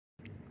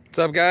What's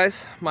up,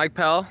 guys? Mike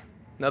Powell,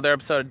 another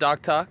episode of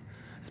Doc Talk.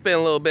 It's been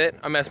a little bit.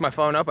 I messed my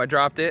phone up, I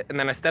dropped it, and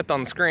then I stepped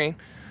on the screen.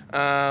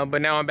 But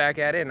now I'm back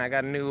at it, and I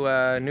got a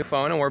new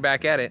phone, and we're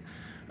back at it.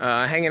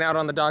 Hanging out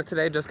on the dock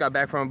today. Just got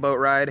back from a boat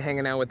ride,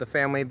 hanging out with the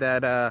family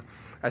that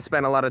I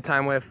spent a lot of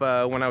time with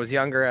when I was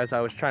younger, as I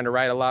was trying to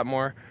ride a lot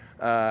more.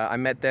 I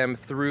met them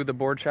through the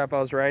board shop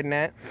I was riding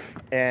at,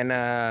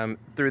 and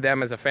through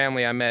them as a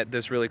family, I met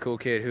this really cool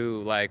kid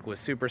who was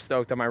super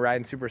stoked on my ride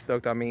and super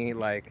stoked on me,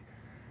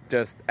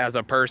 just as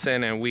a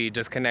person, and we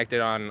just connected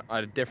on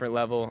a different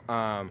level.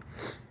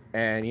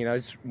 And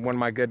he's one of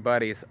my good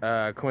buddies.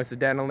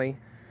 Coincidentally,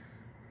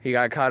 he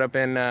got caught up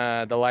in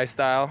the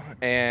lifestyle,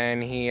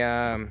 and he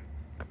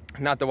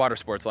not the water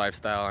sports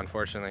lifestyle,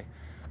 unfortunately,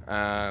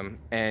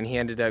 and he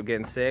ended up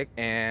getting sick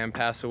and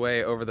passed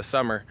away over the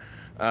summer.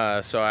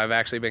 So I've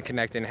actually been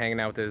connecting,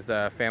 hanging out with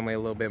his family a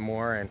little bit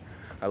more, and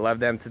I love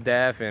them to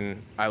death,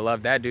 and I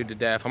love that dude to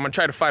death. I'm gonna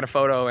try to find a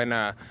photo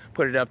and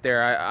put it up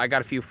there. I got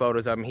a few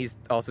photos of him. He's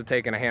also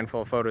taken a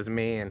handful of photos of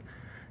me, and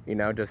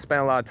just spent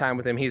a lot of time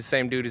with him. He's the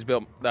same dude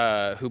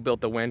who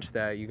built the winch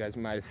that you guys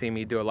might have seen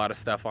me do a lot of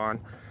stuff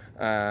on.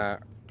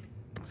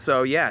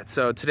 So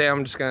today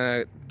I'm just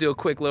gonna do a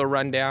quick little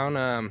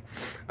rundown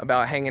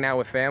about hanging out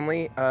with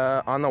family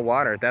on the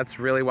water. That's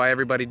really why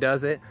everybody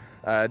does it,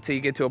 till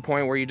you get to a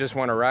point where you just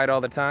want to ride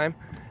all the time.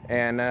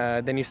 And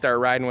then you start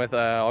riding with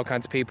all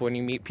kinds of people, and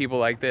you meet people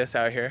like this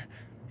out here.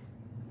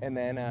 And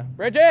then,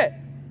 Bridget!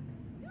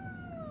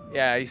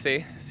 Yeah, you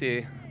see,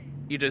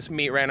 you just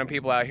meet random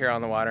people out here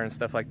on the water and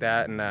stuff like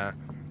that. And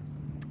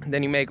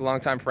then you make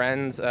longtime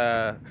friends,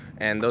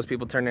 and those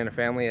people turn into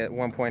family at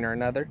one point or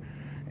another.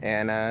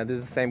 And this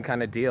is the same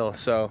kind of deal.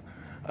 So,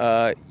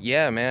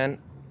 yeah, man.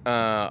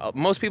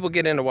 Most people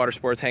get into water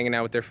sports hanging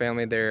out with their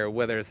family there,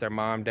 whether it's their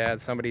mom, dad,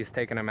 somebody's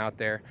taking them out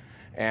there.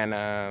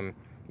 And,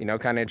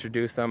 kind of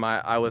introduce them.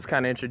 I was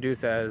kind of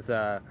introduced as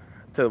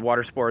to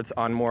water sports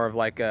on more of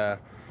like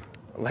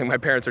my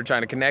parents were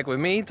trying to connect with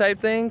me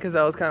type thing, because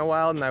I was kind of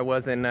wild and I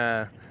wasn't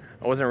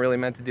really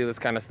meant to do this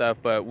kind of stuff.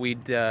 But we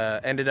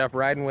ended up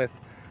riding with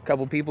a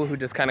couple people who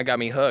just kind of got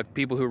me hooked,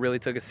 people who really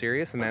took it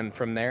serious, and then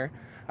from there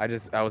I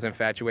was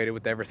infatuated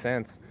with it ever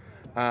since.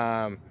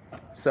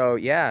 So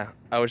yeah,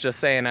 I was just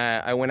saying,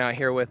 I went out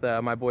here with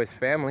my boy's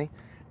family,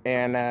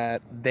 and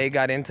they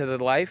got into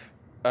the life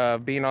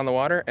of being on the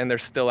water, and they're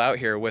still out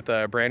here with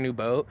a brand new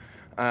boat.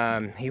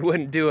 He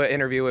wouldn't do an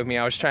interview with me.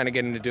 I was trying to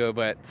get him to do it,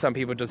 but some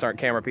people just aren't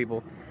camera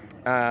people.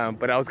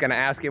 But I was gonna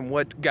ask him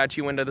what got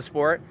you into the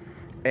sport,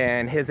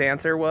 and his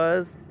answer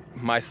was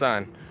my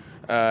son.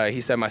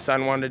 He said my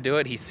son wanted to do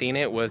it. He's seen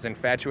it, was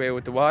infatuated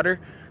with the water,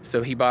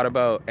 so he bought a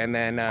boat. And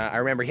then I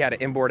remember he had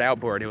an inboard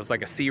outboard. It was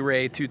like a Sea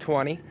Ray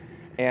 220,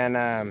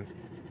 and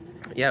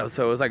yeah,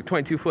 so it was like a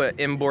 22-foot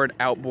inboard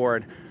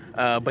outboard.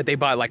 But they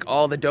bought like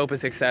all the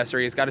dopest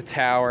accessories, got a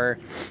tower,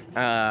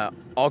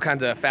 all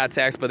kinds of fat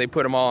sacks, but they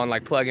put them all on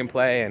like plug and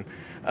play. And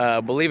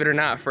believe it or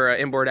not, for an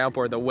inboard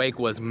outboard, the wake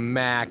was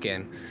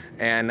macking.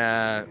 And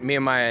me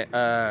and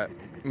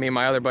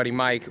my other buddy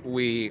Mike,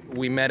 we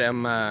met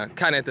him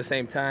kind of at the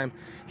same time.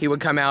 He would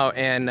come out,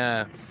 and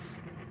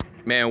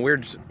man,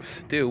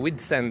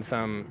 we'd send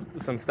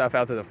some stuff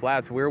out to the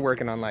flats. We were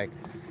working on like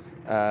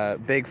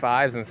big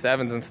 5s and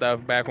 7s and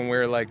stuff back when we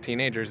were like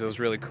teenagers. It was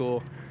really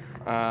cool.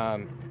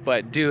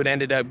 But dude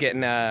ended up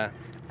getting an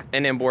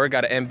inboard,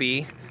 got an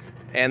MB,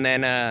 and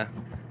then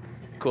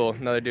cool,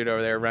 another dude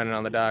over there running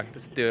on the dock.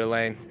 Just dude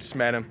Elaine, just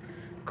met him,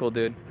 cool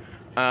dude.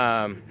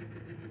 Where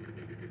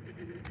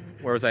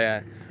was I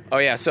at? Oh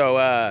yeah,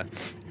 so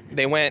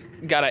they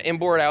got an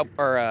inboard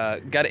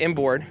got an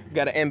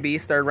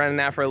MB, started running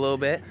that for a little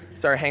bit,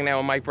 started hanging out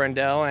with Mike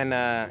Brendel, and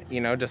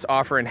just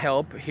offering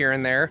help here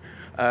and there.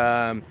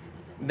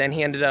 Then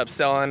he ended up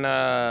selling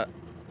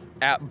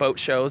at boat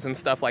shows and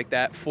stuff like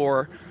that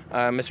for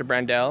Mr.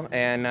 Brendel,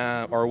 and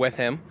or with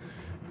him.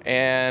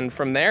 And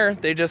from there,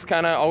 they just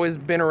kind of always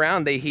been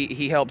around.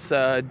 He helps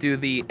do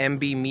the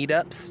MB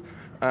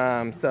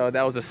meetups. So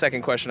that was the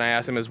second question I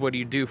asked him, is what do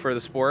you do for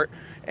the sport?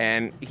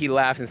 And he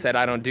laughed and said,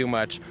 I don't do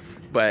much.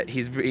 But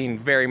he's being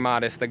very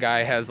modest. The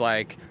guy has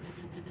like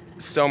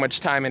so much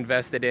time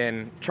invested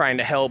in trying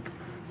to help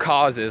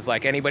causes.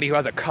 Like anybody who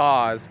has a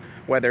cause,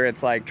 whether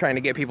it's like trying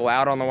to get people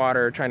out on the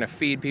water or trying to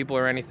feed people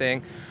or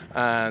anything,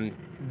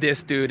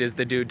 this dude is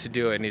the dude to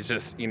do it. And he's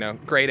just,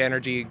 great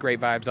energy, great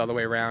vibes all the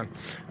way around.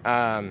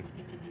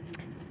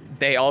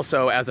 They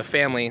also, as a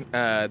family,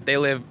 they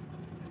live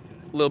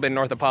a little bit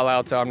north of Palo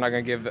Alto. I'm not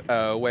gonna give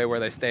away where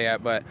they stay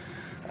at, but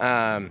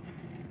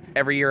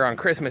every year on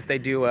Christmas they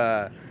do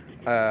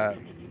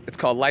it's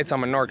called Lights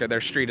on Menorca.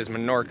 Their street is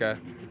Menorca.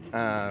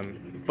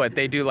 But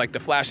they do like the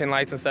flashing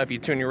lights and stuff. You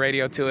tune your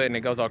radio to it and it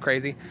goes all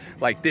crazy.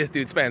 Like this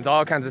dude spends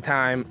all kinds of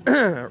time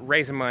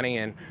raising money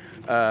and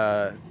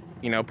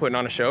putting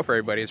on a show for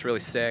everybody. It's really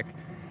sick.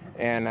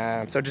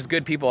 And so just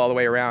good people all the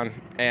way around.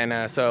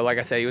 And so like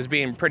I said, he was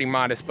being pretty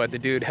modest, but the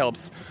dude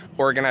helps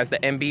organize the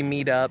MB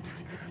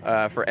meetups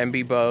for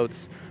MB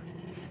boats.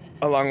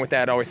 Along with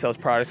that, always sells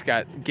products,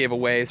 got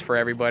giveaways for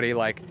everybody.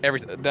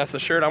 That's the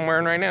shirt I'm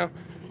wearing right now.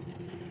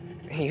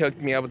 He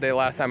hooked me up with it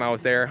last time I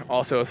was there,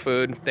 also with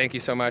food. Thank you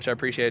so much, I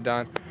appreciate it,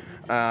 Don.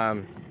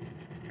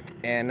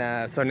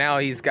 So now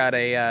he's got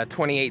a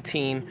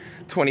 2018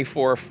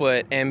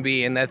 24-foot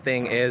MB, and that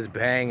thing is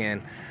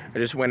banging. I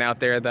just went out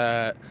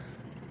there.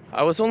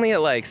 I was only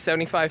at like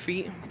 75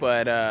 feet,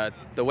 but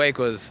the wake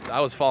was,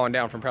 I was falling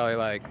down from probably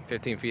like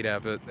 15 feet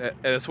up.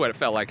 That's what it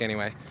felt like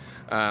anyway.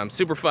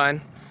 Super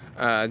fun,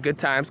 good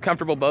times,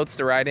 comfortable boats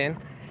to ride in,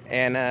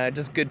 and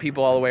just good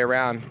people all the way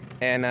around.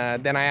 And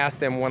then I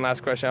asked him one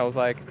last question. I was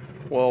like,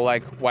 well,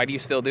 like, why do you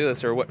still do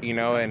this, or what, you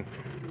know? And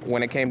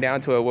when it came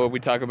down to it, what we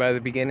talked about at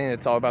the beginning,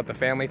 it's all about the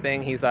family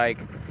thing. He's like,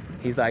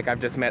 I've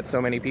just met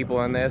so many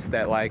people in this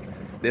that like,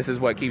 this is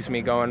what keeps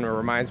me going, or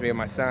reminds me of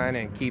my son,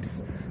 and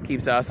keeps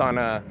us on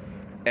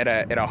at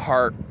a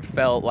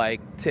heartfelt like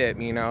tip,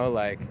 you know,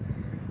 like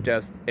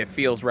just it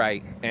feels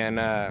right. And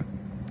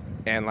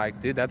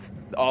like, dude, that's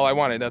all I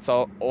wanted. That's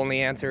all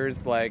only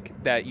answers like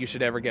that you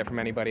should ever get from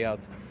anybody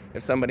else.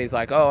 If somebody's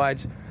like, oh, I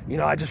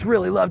just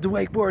really love to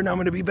wakeboard and I'm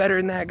gonna be better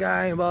than that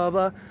guy and blah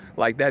blah blah,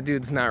 like that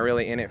dude's not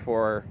really in it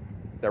for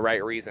the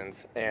right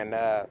reasons. And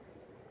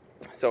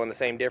so in the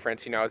same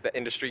difference, you know, as the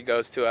industry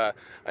goes to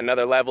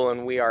another level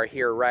and we are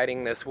here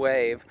riding this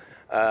wave,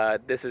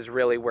 this is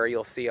really where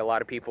you'll see a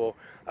lot of people,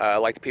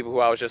 like the people who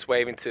I was just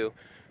waving to.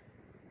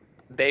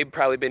 They've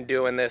probably been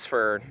doing this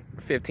for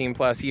 15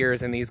 plus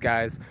years, and these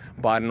guys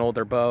bought an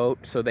older boat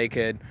so they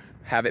could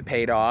have it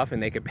paid off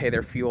and they could pay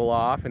their fuel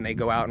off, and they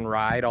go out and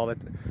ride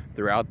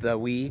throughout the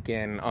week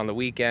and on the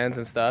weekends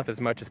and stuff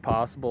as much as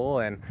possible,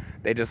 and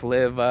they just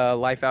live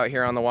life out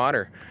here on the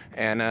water.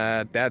 And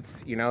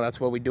that's, you know,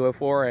 that's what we do it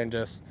for, and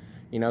just,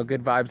 you know,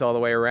 good vibes all the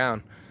way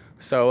around.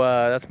 So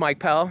that's Mike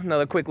Powell,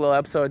 another quick little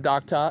episode of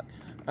Doc Talk.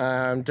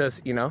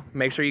 Just, you know,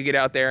 make sure you get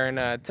out there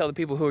and tell the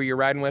people who you're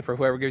riding with, or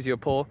whoever gives you a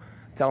pull,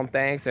 tell them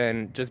thanks,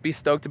 and just be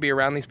stoked to be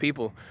around these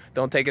people.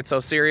 Don't take it so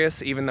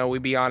serious, even though we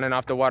be on and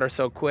off the water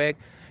so quick.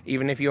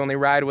 Even if you only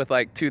ride with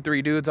like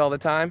 2-3 dudes all the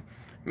time,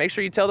 make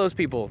sure you tell those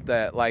people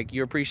that like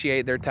you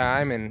appreciate their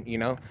time, and you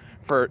know,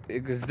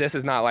 because this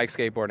is not like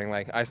skateboarding.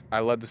 Like I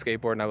love to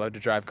skateboard and I love to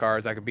drive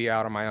cars. I could be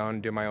out on my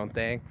own, do my own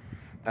thing.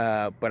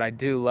 But I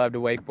do love to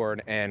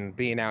wakeboard, and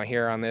being out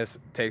here on this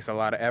takes a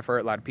lot of effort,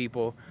 a lot of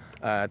people,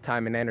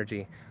 time and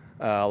energy.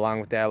 Along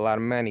with that, a lot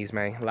of monies,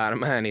 man. A lot of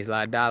monies, a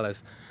lot of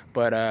dollars.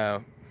 But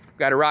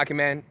got a rocket,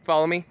 man.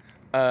 Follow me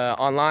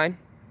online.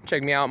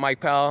 Check me out, Mike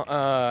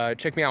Powell.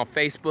 Check me out on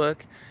Facebook.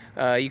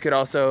 You could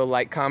also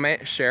like,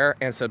 comment, share,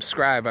 and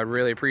subscribe. I'd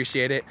really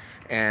appreciate it.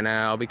 And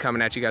I'll be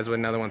coming at you guys with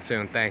another one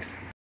soon. Thanks.